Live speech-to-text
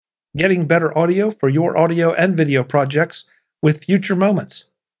getting better audio for your audio and video projects with Future Moments.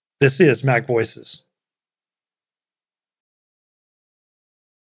 This is Mac Voices.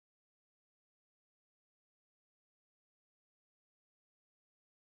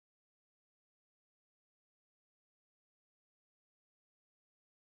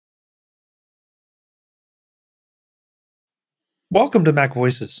 Welcome to Mac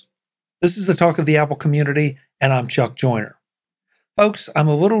Voices. This is the talk of the Apple community, and I'm Chuck Joyner. Folks, I'm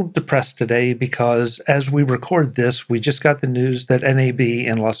a little depressed today because as we record this, we just got the news that NAB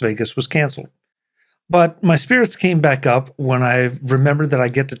in Las Vegas was canceled. But my spirits came back up when I remembered that I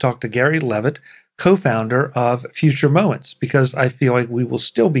get to talk to Gary Levitt, co-founder of Future Moments, because I feel like we will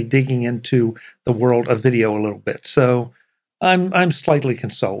still be digging into the world of video a little bit. So I'm slightly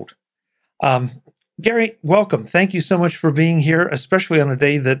consoled. Gary, welcome. Thank you so much for being here, especially on a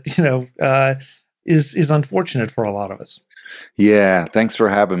day that is unfortunate for a lot of us. Yeah, thanks for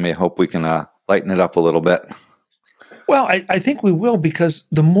having me. I hope we can lighten it up a little bit. Well, I think we will, because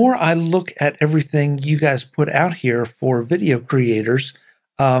the more I look at everything you guys put out here for video creators,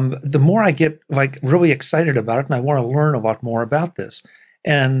 the more I get really excited about it, and I want to learn a lot more about this.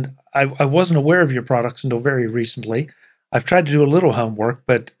 And I wasn't aware of your products until very recently. I've tried to do a little homework,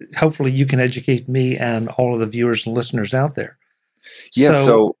 but hopefully you can educate me and all of the viewers and listeners out there. Yeah.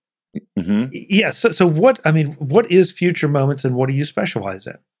 So what is Future Moments, and what do you specialize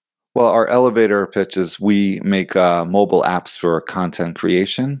in? Well, our elevator pitch is we make mobile apps for content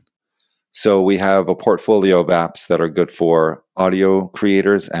creation. So we have a portfolio of apps that are good for audio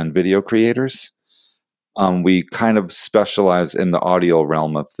creators and video creators. We kind of specialize in the audio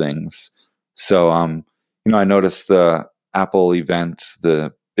realm of things. So, I noticed the Apple event,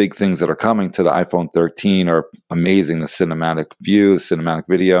 the big things that are coming to the iPhone 13 are amazing. The cinematic view, cinematic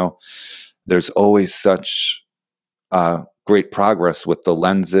video. There's always such great progress with the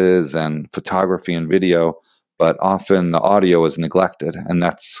lenses and photography and video, but often the audio is neglected. And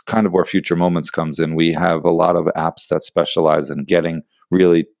that's kind of where Future Moments comes in. We have a lot of apps that specialize in getting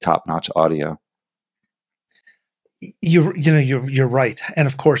really top-notch audio. You're right. And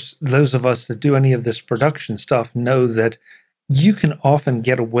of course, those of us that do any of this production stuff know that you can often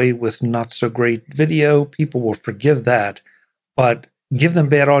get away with not so great video. People will forgive that, but give them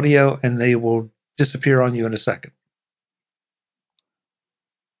bad audio and they will disappear on you in a second.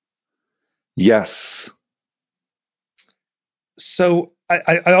 Yes. So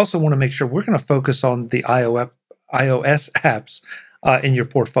I also want to make sure we're going to focus on the iOS apps in your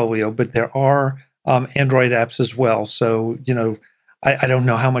portfolio, but there are Android apps as well. So, I don't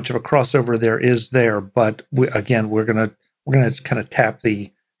know how much of a crossover there is there, but we're going to kind of tap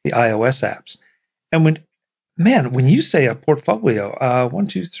the iOS apps. And when you say a portfolio, 1,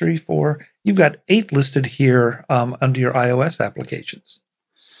 2, 3, 4, you've got 8 listed here under your iOS applications.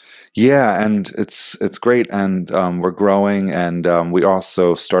 Yeah, and it's great, and we're growing, and we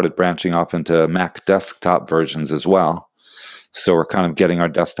also started branching off into Mac desktop versions as well. So we're kind of getting our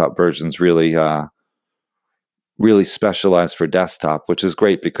desktop versions really specialized for desktop, which is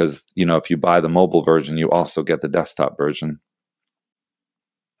great because if you buy the mobile version, you also get the desktop version.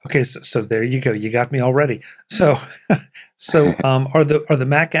 Okay, so there you go. You got me already. So are the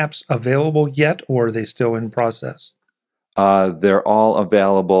Mac apps available yet, or are they still in process? They're all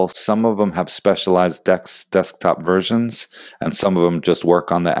available. Some of them have specialized desktop versions, and some of them just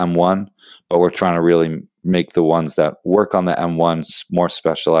work on the M1. But we're trying to really make the ones that work on the M1 more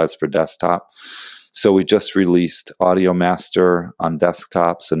specialized for desktop. So we just released Audio Master on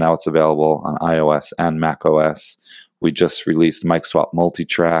desktop, so now it's available on iOS and macOS. We just released Mic Swap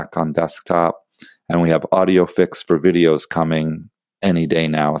Multitrack on desktop, and we have Audio Fix for videos coming any day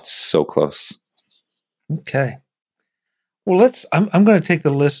now. It's so close. Okay. Well, I'm going to take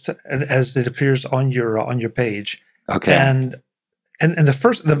the list as it appears on your page. Okay. And the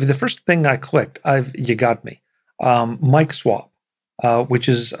first thing I clicked, you got me. Mic Swap, which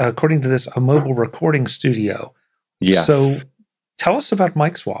is, according to this, a mobile recording studio. Yes. So tell us about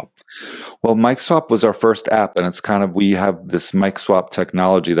Mic Swap. Well, Mic Swap was our first app, and it's we have this Mic Swap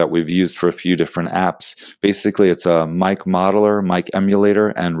technology that we've used for a few different apps. Basically, it's a mic modeler, mic emulator,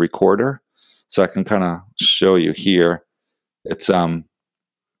 and recorder. So I can kind of show you here. It's you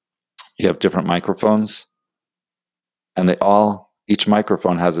have different microphones, and each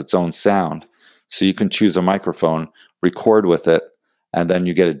microphone has its own sound. So you can choose a microphone, record with it, and then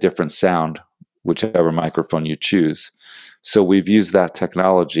you get a different sound, whichever microphone you choose. So we've used that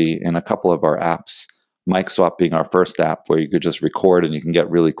technology in a couple of our apps, Mic Swap being our first app, where you could just record and you can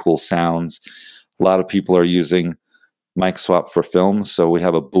get really cool sounds. A lot of people are using Mic Swap for films, so we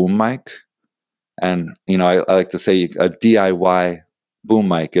have a boom mic. And, I like to say a DIY boom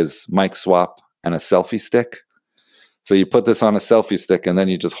mic is mic swap and a selfie stick. So you put this on a selfie stick and then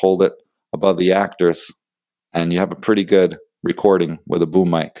you just hold it above the actors and you have a pretty good recording with a boom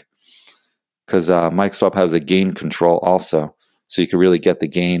mic. Because mic swap has a gain control also. So you can really get the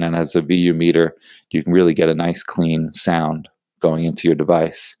gain, and as a VU meter, you can really get a nice clean sound going into your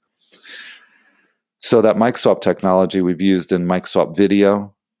device. So that mic swap technology we've used in mic swap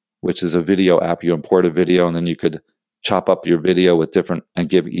video, which is a video app. You import a video and then you could chop up your video with different and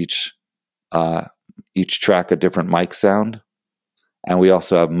give each track a different mic sound. And we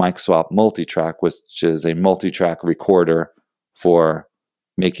also have mic swap multi-track, which is a multi-track recorder for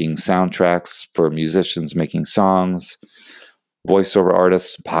making soundtracks for musicians, making songs, voiceover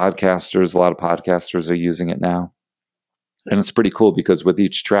artists, podcasters. A lot of podcasters are using it now. And it's pretty cool because with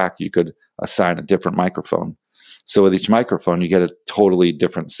each track, you could assign a different microphone. So with each microphone, you get a totally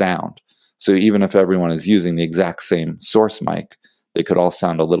different sound. So even if everyone is using the exact same source mic, they could all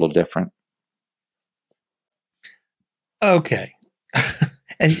sound a little different. Okay.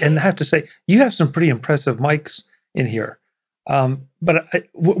 and I have to say, you have some pretty impressive mics in here. But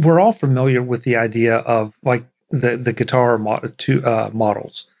we're all familiar with the idea of like the guitar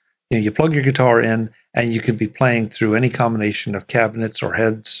models. You know, you plug your guitar in and you can be playing through any combination of cabinets or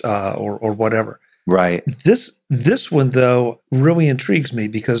heads or whatever. Right. This one though really intrigues me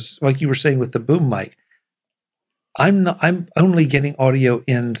because, like you were saying with the boom mic, I'm only getting audio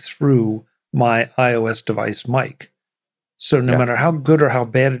in through my iOS device mic. So no matter how good or how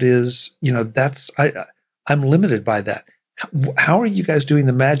bad it is, you know, I'm limited by that. How are you guys doing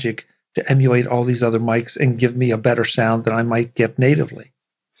the magic to emulate all these other mics and give me a better sound than I might get natively?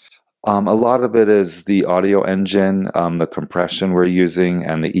 A lot of it is the audio engine, the compression we're using,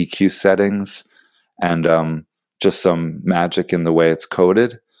 and the EQ settings, and just some magic in the way it's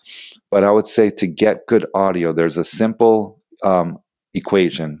coded. But I would say to get good audio, there's a simple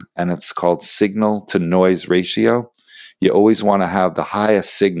equation, and it's called signal to noise ratio. You always want to have the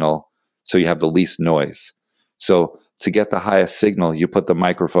highest signal so you have the least noise. So to get the highest signal, you put the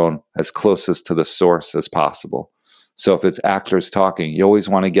microphone as closest to the source as possible. So if it's actors talking, you always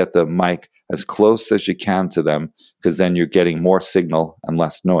want to get the mic as close as you can to them because then you're getting more signal and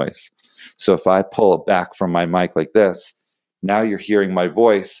less noise. So if I pull it back from my mic like this, now you're hearing my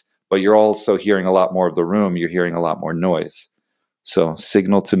voice, but you're also hearing a lot more of the room. You're hearing a lot more noise. So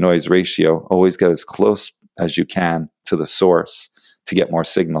signal to noise ratio, always get as close as you can to the source to get more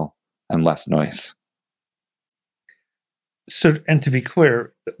signal and less noise. So, and to be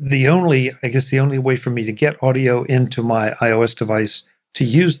clear, the only way for me to get audio into my iOS device to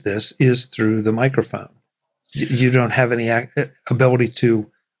use this is through the microphone. You don't have any ability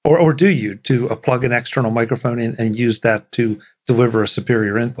to, or do you, to plug an external microphone in and use that to deliver a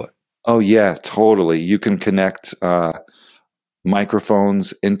superior input? Oh, yeah, totally. You can connect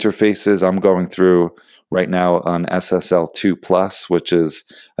microphones, interfaces. I'm going through right now on SSL2 Plus, which is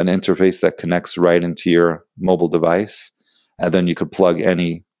an interface that connects right into your mobile device. And then you could plug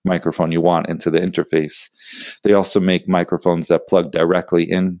any microphone you want into the interface. They also make microphones that plug directly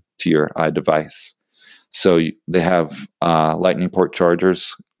into your iDevice. So they have Lightning port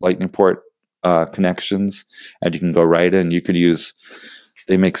chargers, Lightning port connections, and you can go right in. You could use,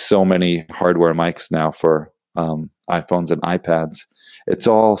 they make so many hardware mics now for iPhones and iPads. It's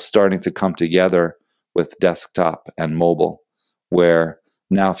all starting to come together with desktop and mobile, where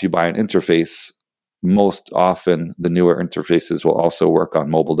now if you buy an interface, most often the newer interfaces will also work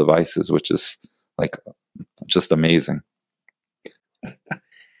on mobile devices, which is like just amazing.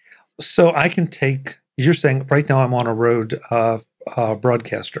 So I can take, you're saying right now I'm on a Rode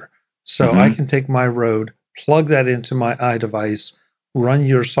broadcaster. So I can take my Rode, plug that into my iDevice, run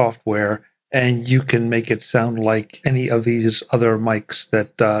your software, and you can make it sound like any of these other mics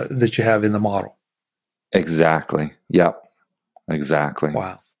that you have in the model. Exactly. Yep. Exactly.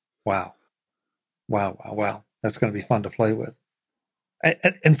 Wow. That's going to be fun to play with.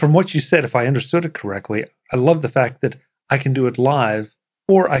 And from what you said, if I understood it correctly, I love the fact that I can do it live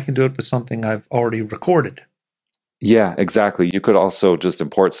or I can do it with something I've already recorded. Yeah, exactly. You could also just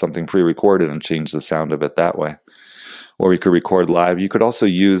import something pre-recorded and change the sound of it that way. Or you could record live. You could also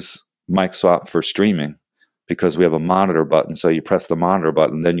use mic swap for streaming because we have a monitor button. So you press the monitor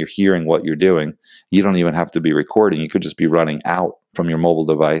button, then you're hearing what you're doing. You don't even have to be recording. You could just be running out from your mobile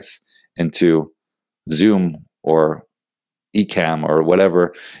device into Zoom or Ecamm or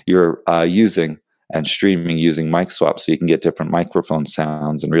whatever you're using and streaming using mic swap so you can get different microphone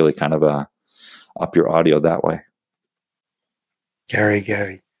sounds and really kind of up your audio that way.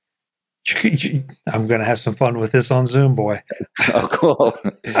 Gary, I'm going to have some fun with this on Zoom, boy. Oh, cool.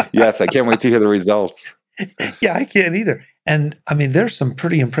 Yes, I can't wait to hear the results. Yeah, I can't either. And I mean, there's some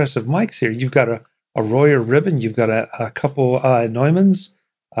pretty impressive mics here. You've got a Royer Ribbon, you've got a couple Neumanns,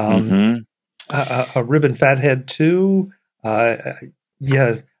 Hmm. a Ribbon Fathead 2, uh,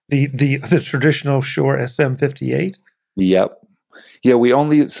 yeah, the traditional Shure SM58. Yep. Yeah,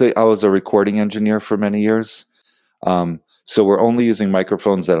 I was a recording engineer for many years. So we're only using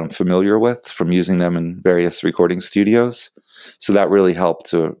microphones that I'm familiar with from using them in various recording studios. So that really helped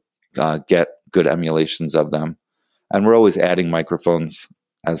to get good emulations of them. And we're always adding microphones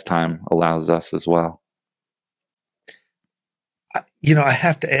as time allows us as well. I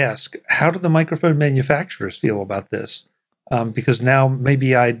have to ask, how do the microphone manufacturers feel about this? Because now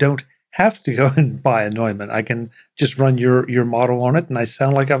maybe I don't have to go and buy a Neumann. I can just run your model on it, and I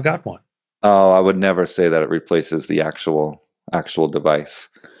sound like I've got one. Oh, I would never say that it replaces the actual device.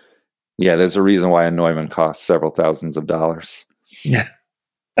 Yeah, there's a reason why a Neumann costs several thousands of dollars. Yeah,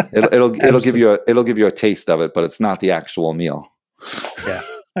 It'll give you a taste of it, but it's not the actual meal. Yeah.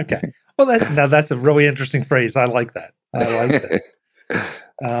 Okay. Well, that's a really interesting phrase. I like that.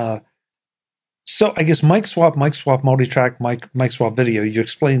 So I guess mic swap, multi-track, mic swap video. You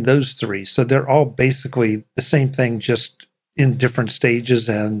explained those three, so they're all basically the same thing, just in different stages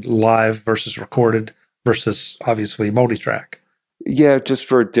and live versus recorded versus obviously multi-track. Yeah, just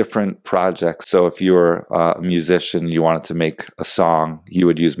for different projects. So if you're a musician, you wanted to make a song, you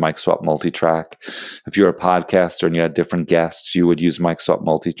would use mic swap multi-track. If you're a podcaster and you had different guests, you would use mic swap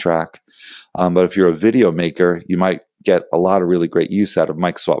multi-track. But if you're a video maker, you might get a lot of really great use out of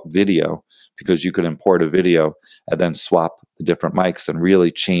mic swap video because you could import a video and then swap the different mics and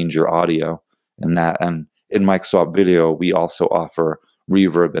really change your audio in that. And in mic swap video, we also offer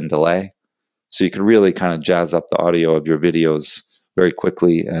reverb and delay. So you can really kind of jazz up the audio of your videos very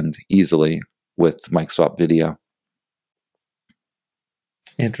quickly and easily with mic swap video.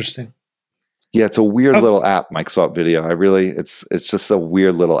 Interesting. Yeah, it's a weird little app, mic swap video. It's just a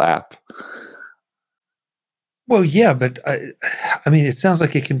weird little app. Well, yeah, but I mean, it sounds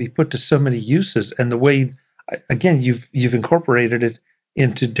like it can be put to so many uses, and the way, again, you've incorporated it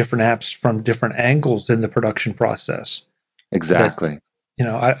into different apps from different angles in the production process. Exactly.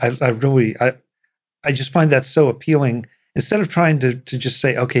 That, I just find that so appealing. Instead of trying to just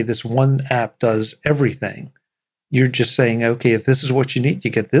say, okay, this one app does everything, you're just saying, okay, if this is what you need,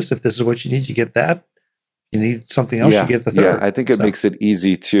 you get this. If this is what you need, you get that. You need something else, you get the third. Yeah, I think it makes it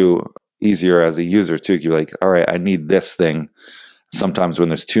easier as a user too. You're like, all right, I need this thing. Sometimes when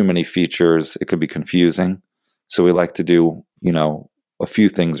there's too many features, it could be confusing. So we like to do, a few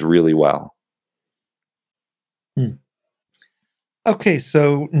things really well. Okay,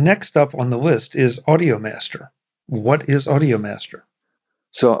 so next up on the list is Audiomaster. What is Audiomaster?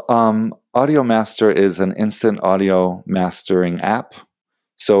 So Audiomaster is an instant audio mastering app.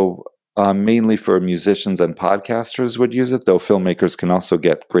 So mainly for musicians and podcasters would use it, though filmmakers can also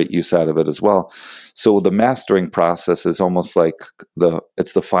get great use out of it as well. So the mastering process is almost like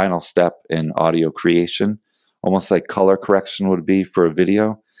it's the final step in audio creation, almost like color correction would be for a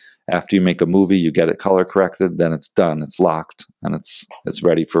video. After you make a movie, you get it color corrected, then it's done, it's locked, and it's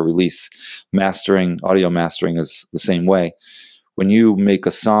ready for release. Audio mastering is the same way. When you make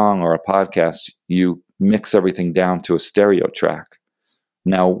a song or a podcast, you mix everything down to a stereo track.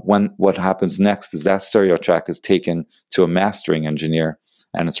 Now, what happens next is that stereo track is taken to a mastering engineer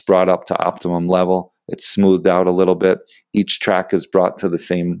and it's brought up to optimum level. It's smoothed out a little bit. Each song is brought to the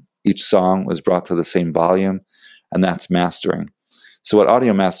same volume, and that's mastering. So what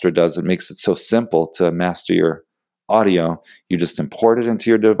Audiomaster does, it makes it so simple to master your audio. You just import it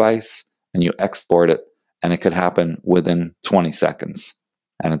into your device and you export it, and it could happen within 20 seconds,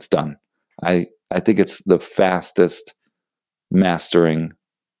 and it's done. I think it's the fastest mastering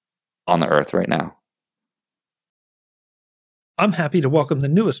on the earth right now. I'm happy to welcome the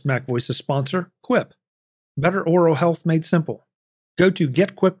newest Mac Voices sponsor, Quip. Better oral health made simple. Go to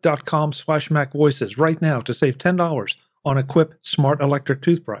getquip.com/MacVoices right now to save $10 on a Quip Smart Electric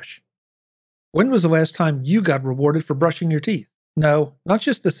Toothbrush. When was the last time you got rewarded for brushing your teeth? No, not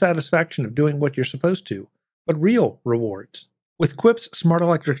just the satisfaction of doing what you're supposed to, but real rewards. With Quip's Smart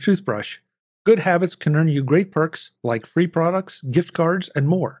Electric Toothbrush, good habits can earn you great perks like free products, gift cards, and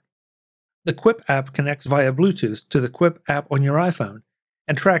more. The Quip app connects via Bluetooth to the Quip app on your iPhone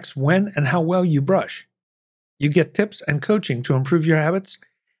and tracks when and how well you brush. You get tips and coaching to improve your habits,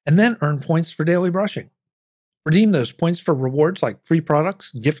 and then earn points for daily brushing. Redeem those points for rewards like free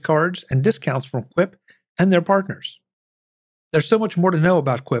products, gift cards, and discounts from Quip and their partners. There's so much more to know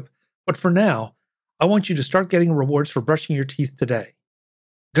about Quip, but for now, I want you to start getting rewards for brushing your teeth today.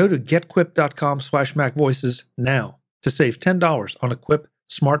 Go to getquip.com/MacVoices now to save $10 on a Quip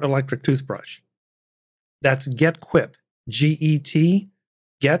Smart Electric Toothbrush. That's GetQuip, G-E-T,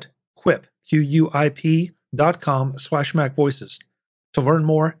 GetQuip, QUIP.com/MacVoices to learn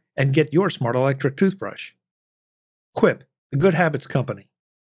more and get your smart electric toothbrush. Quip, the Good Habits Company.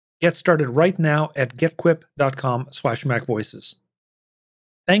 Get started right now at getquip.com/MacVoices.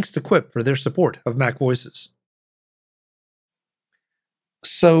 Thanks to Quip for their support of Mac Voices.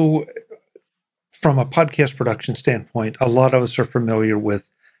 So, from a podcast production standpoint, a lot of us are familiar with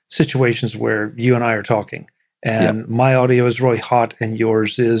situations where you and I are talking, and my audio is really hot and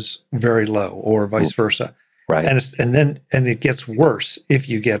yours is very low, or vice versa. Right. And it gets worse if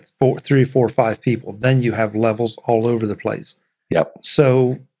you get 3, 4, 5 people. Then you have levels all over the place. Yep.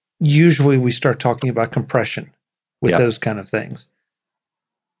 So usually we start talking about compression with those kind of things.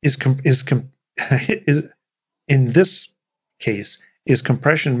 Is in this case, is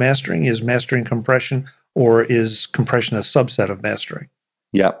compression mastering? Is mastering compression, or is compression a subset of mastering?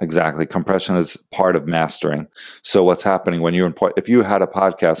 Yeah, exactly. Compression is part of mastering. So what's happening when if you had a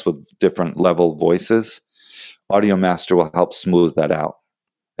podcast with different level voices, Audio Master will help smooth that out.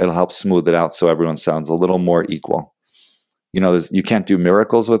 It'll help smooth it out so everyone sounds a little more equal. You can't do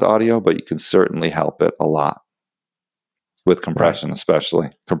miracles with audio, but you can certainly help it a lot with compression, especially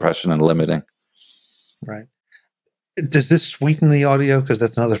compression and limiting. Right. Does this sweeten the audio? Because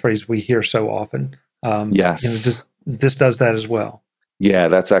that's another phrase we hear so often. Yes. This does that as well. Yeah,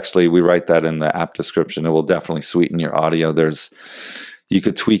 that's actually, we write that in the app description. It will definitely sweeten your audio. You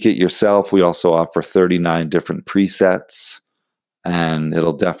could tweak it yourself. We also offer 39 different presets, and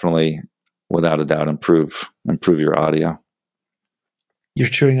it'll definitely, without a doubt, improve your audio. You're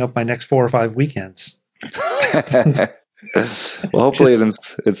chewing up my next 4 or 5 weekends. Well, hopefully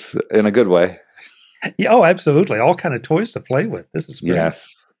it's in a good way. Yeah, oh, absolutely. All kind of toys to play with. This is great.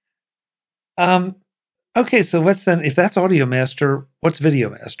 Yes. Okay, so let's then, if that's Audio Master, what's Video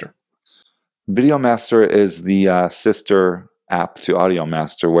Master? Video Master is the sister app to Audio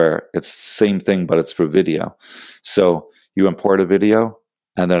Master, where it's the same thing, but it's for video. So you import a video,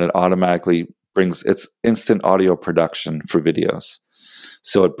 and then it automatically it's instant audio production for videos.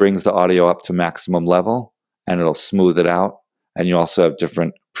 So it brings the audio up to maximum level, and it'll smooth it out. And you also have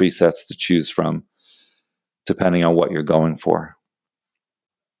different presets to choose from, depending on what you're going for.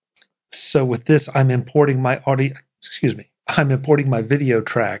 So with this, I'm importing my video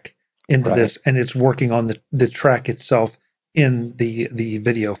track into this, and it's working on the track itself in the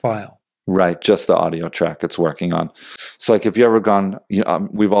video file. Right, just the audio track it's working on. So like if you ever gone,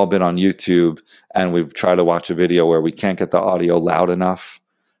 we've all been on YouTube and we've tried to watch a video where we can't get the audio loud enough.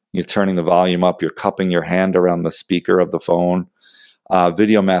 You're turning the volume up, you're cupping your hand around the speaker of the phone.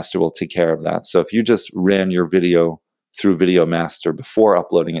 Video Master will take care of that. So if you just ran your video through Video Master before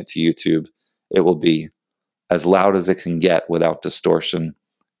uploading it to YouTube, it will be as loud as it can get without distortion,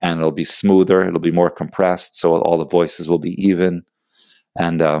 and it'll be smoother, it'll be more compressed, so all the voices will be even,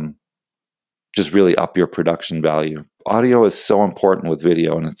 and just really up your production value. Audio is so important with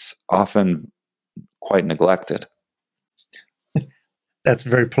video, and it's often quite neglected. That's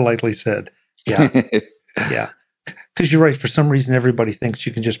very politely said. Yeah. Yeah. Because you're right. For some reason, everybody thinks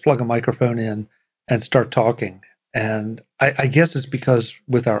you can just plug a microphone in and start talking. And I guess it's because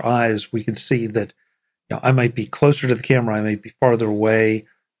with our eyes, we can see that I might be closer to the camera, I might be farther away.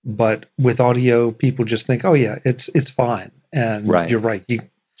 But with audio, people just think, oh, yeah, it's fine. And You're right. You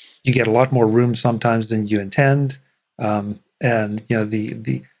get a lot more room sometimes than you intend. And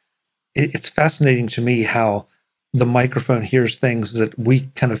it's fascinating to me how the microphone hears things that we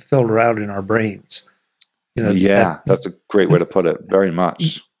kind of filter out in our brains. That's a great way to put it. Very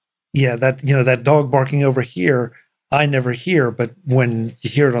much. Yeah, that dog barking over here, I never hear, but when you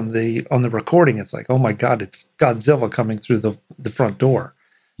hear it on the recording, it's like, oh my God, it's Godzilla coming through the front door.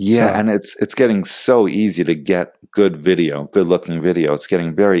 Yeah, and it's getting so easy to get good looking video. It's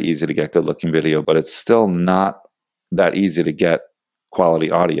getting very easy to get good looking video, but it's still not that easy to get quality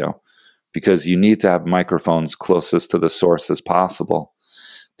audio, because you need to have microphones closest to the source as possible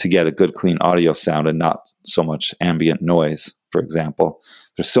to get a good clean audio sound and not so much ambient noise. For example,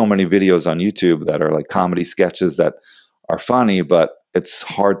 there's so many videos on YouTube that are like comedy sketches that are funny, but it's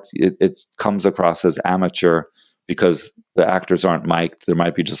hard. It comes across as amateur because the actors aren't mic'd. There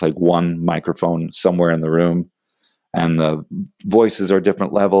might be just like one microphone somewhere in the room, and the voices are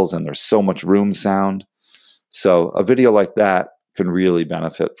different levels, and there's so much room sound. So a video like that can really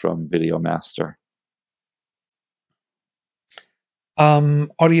benefit from Video Master.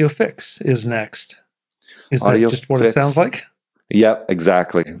 Audio Fix is next. Is that just what it sounds like? Yep,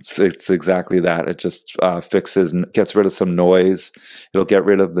 exactly. It's exactly that. It just fixes, gets rid of some noise. It'll get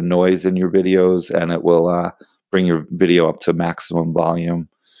rid of the noise in your videos, and it will bring your video up to maximum volume.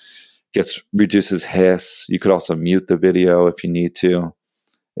 reduces hiss. You could also mute the video if you need to.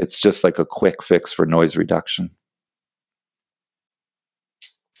 It's just like a quick fix for noise reduction.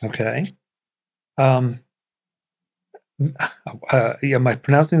 Okay. Am I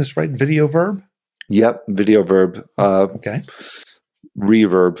pronouncing this right? Video Verb? Yep, Video Verb. Okay.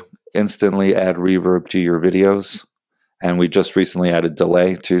 Reverb. Instantly add reverb to your videos. And we just recently added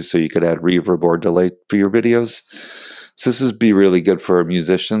delay too, so you could add reverb or delay for your videos. So this would be really good for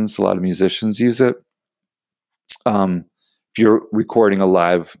musicians. A lot of musicians use it. If you're recording a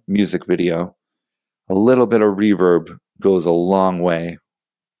live music video, a little bit of reverb goes a long way,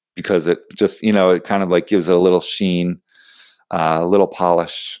 because it just, it kind of like gives it a little sheen, a little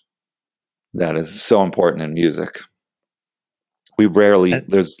polish that is so important in music. We rarely,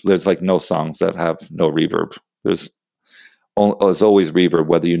 there's like no songs that have no reverb. There's always reverb,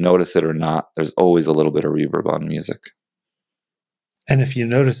 whether you notice it or not. There's always a little bit of reverb on music. And if you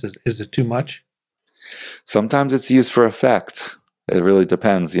notice it, is it too much? Sometimes it's used for effect. It really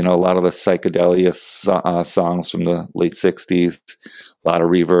depends. A lot of the psychedelia songs from the late 60s, a lot of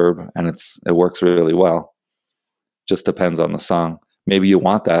reverb, and it works really well. Just depends on the song. Maybe you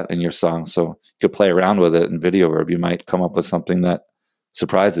want that in your song, so you could play around with it in Video Verb. You might come up with something that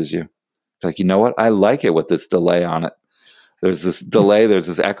surprises you. Like, you know what? I like it with this delay on it. There's this delay, there's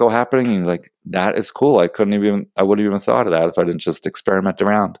this echo happening, and you're like, that is cool. I wouldn't have even thought of that if I didn't just experiment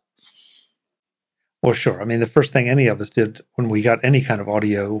around. Well, sure. I mean, the first thing any of us did when we got any kind of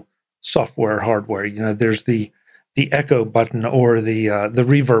audio software, hardware, there's the echo button or the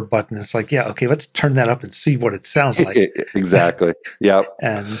reverb button. It's like, yeah, okay, let's turn that up and see what it sounds like. Exactly. Yep.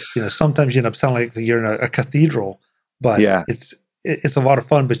 And sometimes you end up sounding like you're in a cathedral, but yeah, it's a lot of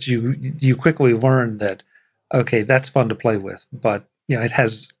fun. But you quickly learn that, okay, that's fun to play with, but it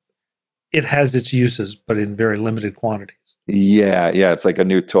has its uses, but in very limited quantities. Yeah, it's like a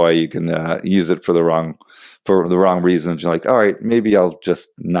new toy. You can use it for the wrong reasons. You're like, all right, maybe I'll just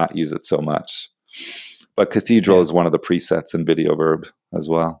not use it so much. But Cathedral is one of the presets in Video Verb as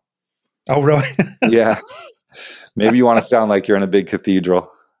well. Oh, really? Yeah. Maybe you want to sound like you're in a big cathedral,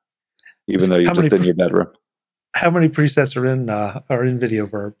 even though you're just in your bedroom. How many presets are in Video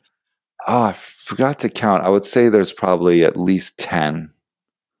Verb? Oh, I forgot to count. I would say there's probably at least 10.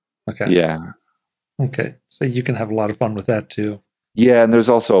 Okay. Yeah. Okay. So you can have a lot of fun with that too. Yeah, and there's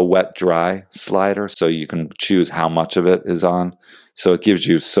also a wet dry slider, so you can choose how much of it is on. So it gives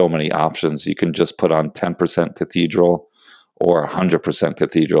you so many options. You can just put on 10% Cathedral or 100%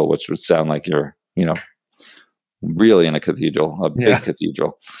 Cathedral, which would sound like you're, really in a cathedral, a big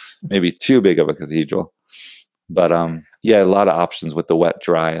cathedral, maybe too big of a cathedral. But a lot of options with the wet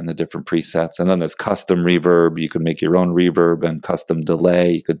dry and the different presets. And then there's custom reverb. You can make your own reverb, and custom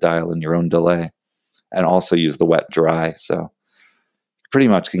delay. You could dial in your own delay and also use the wet dry. So you pretty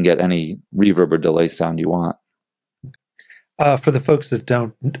much can get any reverb or delay sound you want. For the folks that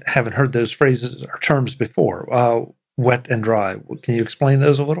haven't heard those phrases or terms before, wet and dry, can you explain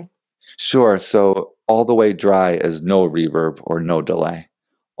those a little? Sure. So all the way dry is no reverb or no delay.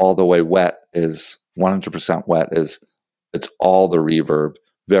 All the way wet is 100% wet, it's all the reverb,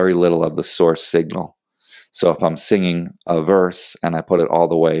 very little of the source signal. So if I'm singing a verse and I put it all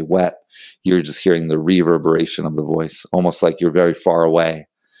the way wet, you're just hearing the reverberation of the voice, almost like you're very far away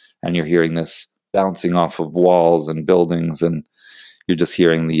and you're hearing this bouncing off of walls and buildings, and you're just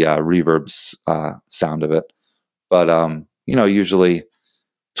hearing the reverb sound of it. But, usually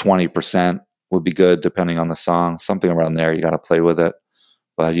 20% would be good depending on the song, something around there. You got to play with it,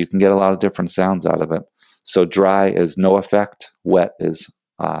 but you can get a lot of different sounds out of it. So dry is no effect, wet is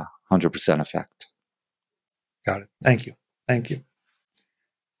 100% effect. Got it. Thank you.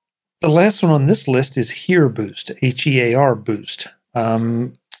 The last one on this list is Hear Boost, HEAR Boost.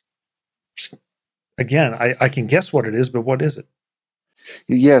 Again, I can guess what it is, but what is it?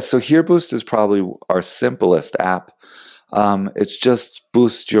 Yeah, so Hear Boost is probably our simplest app. It's just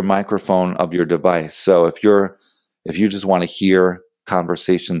boost your microphone of your device. So if you just want to hear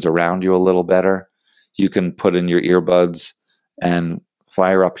conversations around you a little better, you can put in your earbuds and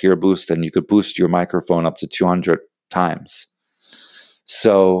fire up Hear Boost, and you could boost your microphone up to 200 times.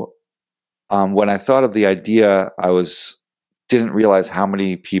 So when I thought of the idea, didn't realize how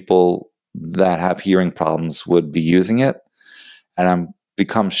many people that have hearing problems would be using it, and I'm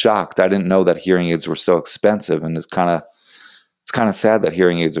become shocked. I didn't know that hearing aids were so expensive, and it's kind of sad that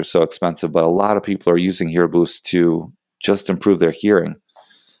hearing aids are so expensive. But a lot of people are using Hear Boost to just improve their hearing.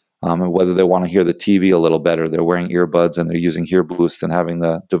 And whether they want to hear the TV a little better, they're wearing earbuds and they're using Hear Boost and having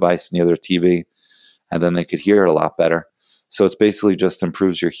the device near their TV, and then they could hear it a lot better. So it's basically just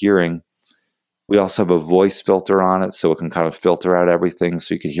improves your hearing We also have a voice filter on it, so it can kind of filter out everything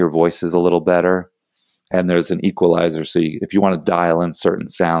so you can hear voices a little better. And there's an equalizer, so if you want to dial in certain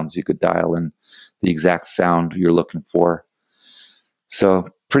sounds, you could dial in the exact sound you're looking for. So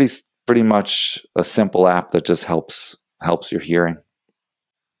pretty much a simple app that just helps your hearing.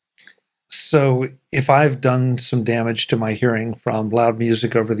 So if I've done some damage to my hearing from loud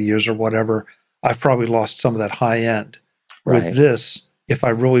music over the years or whatever, I've probably lost some of that high end. Right. With this, if I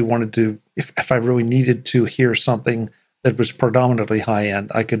really wanted to, if I really needed to hear something that was predominantly high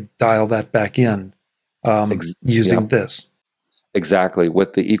end, I could dial that back in using this. Exactly,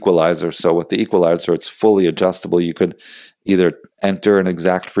 with the equalizer. So with the equalizer, it's fully adjustable. You could either enter an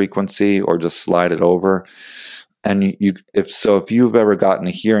exact frequency or just slide it over. And if you've ever gotten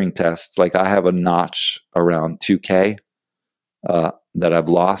a hearing test, like I have a notch around 2K that I've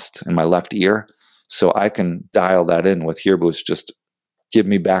lost in my left ear, so I can dial that in with HearBoost. Just give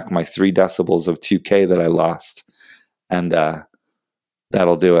me back my 3 decibels of 2K that I lost, and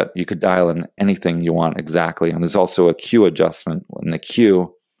that'll do it. You could dial in anything you want exactly. And there's also a Q adjustment, and the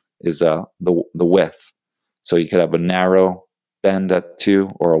Q is the width. So you could have a narrow bend at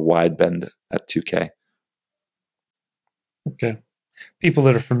 2 or a wide bend at 2K. Okay. People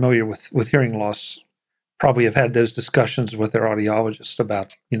that are familiar with hearing loss probably have had those discussions with their audiologist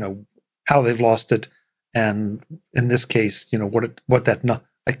about, how they've lost it. And in this case, what that,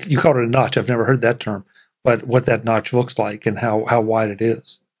 like you called it a notch. I've never heard that term, but what that notch looks like and how wide it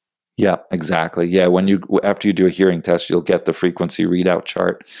is. Yeah, exactly. Yeah. After you do a hearing test, you'll get the frequency readout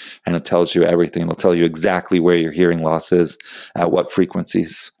chart, and it tells you everything. It'll tell you exactly where your hearing loss is, at what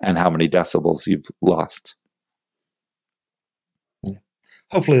frequencies, and how many decibels you've lost.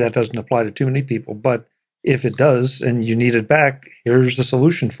 Hopefully that doesn't apply to too many people, but if it does and you need it back, here's the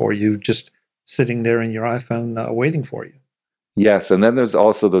solution for you, just sitting there in your iPhone waiting for you. Yes, and then there's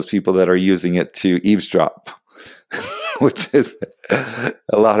also those people that are using it to eavesdrop, which is a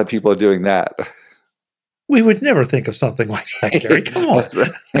lot of people are doing that. We would never think of something like that, Gary. Come on.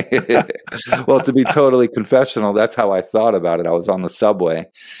 Well, to be totally confessional, that's how I thought about it. I was on the subway,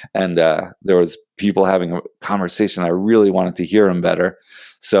 and there was people having a conversation. I really wanted to hear them better.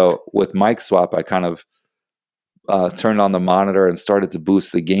 So with Mic Swap, I kind of turned on the monitor and started to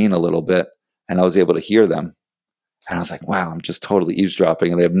boost the gain a little bit, and I was able to hear them. And I was like, wow, I'm just totally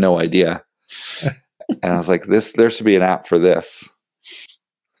eavesdropping, and they have no idea. And I was like, there should be an app for this.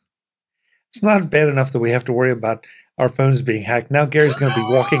 It's not bad enough that we have to worry about our phones being hacked. Now Gary's going to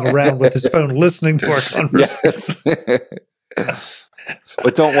be walking around with his phone listening to our conversation. Yes.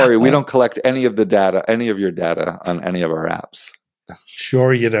 But don't worry, we don't collect any of your data on any of our apps.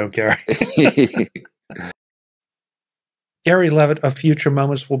 Sure you don't, Gary. Gary Levitt of Future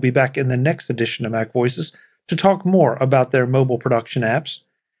Moments will be back in the next edition of Mac Voices to talk more about their mobile production apps,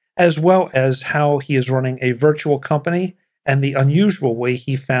 as well as how he is running a virtual company and the unusual way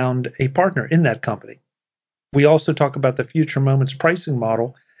he found a partner in that company. We also talk about the Future Moments pricing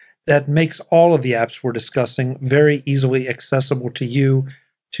model that makes all of the apps we're discussing very easily accessible to you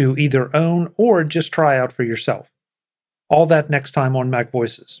to either own or just try out for yourself. All that next time on Mac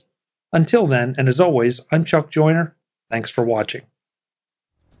Voices. Until then, and as always, I'm Chuck Joyner. Thanks for watching.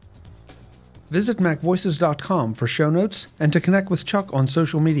 Visit MacVoices.com for show notes and to connect with Chuck on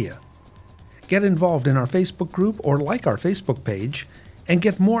social media. Get involved in our Facebook group or like our Facebook page, and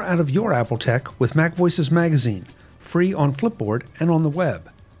get more out of your Apple tech with Mac Voices Magazine, free on Flipboard and on the web.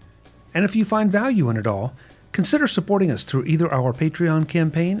 And if you find value in it all, consider supporting us through either our Patreon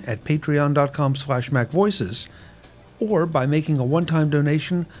campaign at patreon.com/MacVoices or by making a one-time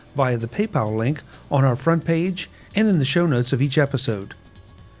donation via the PayPal link on our front page and in the show notes of each episode.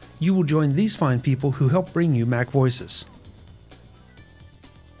 You will join these fine people who help bring you Mac Voices.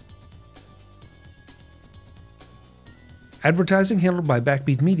 Advertising handled by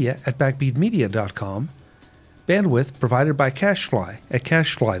Backbeat Media at backbeatmedia.com. Bandwidth provided by CacheFly at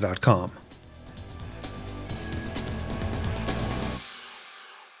cachefly.com.